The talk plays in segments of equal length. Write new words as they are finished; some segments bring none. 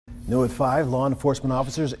New at 5, law enforcement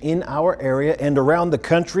officers in our area and around the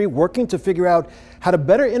country working to figure out how to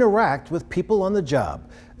better interact with people on the job.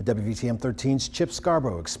 WVTM 13's Chip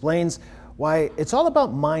Scarborough explains why it's all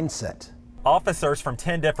about mindset. Officers from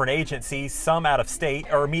 10 different agencies, some out of state,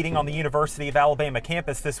 are meeting on the University of Alabama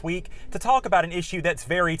campus this week to talk about an issue that's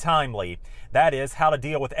very timely. That is how to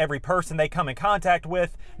deal with every person they come in contact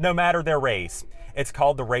with, no matter their race. It's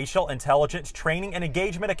called the Racial Intelligence Training and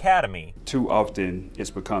Engagement Academy. Too often it's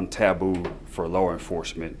become taboo for law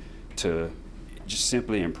enforcement to just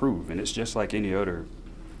simply improve, and it's just like any other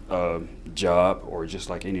job or just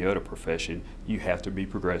like any other profession. You have to be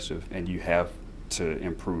progressive and you have to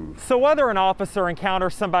improve. So whether an officer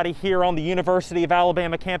encounters somebody here on the University of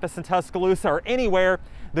Alabama campus in Tuscaloosa or anywhere,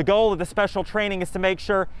 the goal of the special training is to make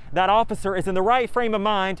sure that officer is in the right frame of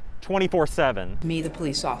mind 24/7. Me, the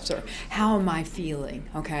police officer, how am I feeling,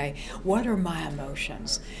 okay? What are my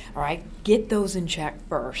emotions, all right? Get those in check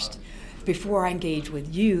first before I engage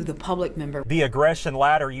with you, the public member. The aggression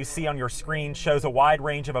ladder you see on your screen shows a wide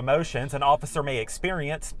range of emotions an officer may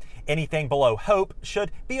experience. Anything below hope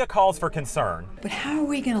should be a cause for concern. But how are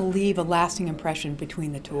we going to leave a lasting impression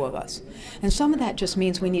between the two of us? And some of that just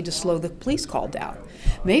means we need to slow the police call down.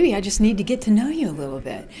 Maybe I just need to get to know you a little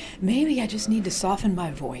bit. Maybe I just need to soften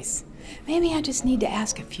my voice. Maybe I just need to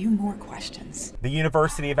ask a few more questions. The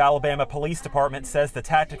University of Alabama Police Department says the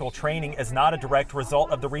tactical training is not a direct result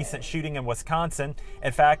of the recent shooting in Wisconsin.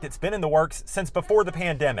 In fact, it's been in the works since before the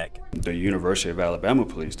pandemic. The University of Alabama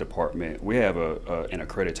Police Department, we have an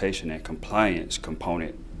accreditation and compliance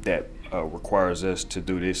component that requires us to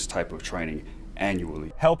do this type of training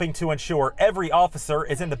annually, helping to ensure every officer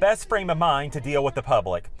is in the best frame of mind to deal with the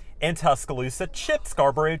public. In Tuscaloosa, Chip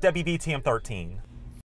Scarborough, WVTM 13.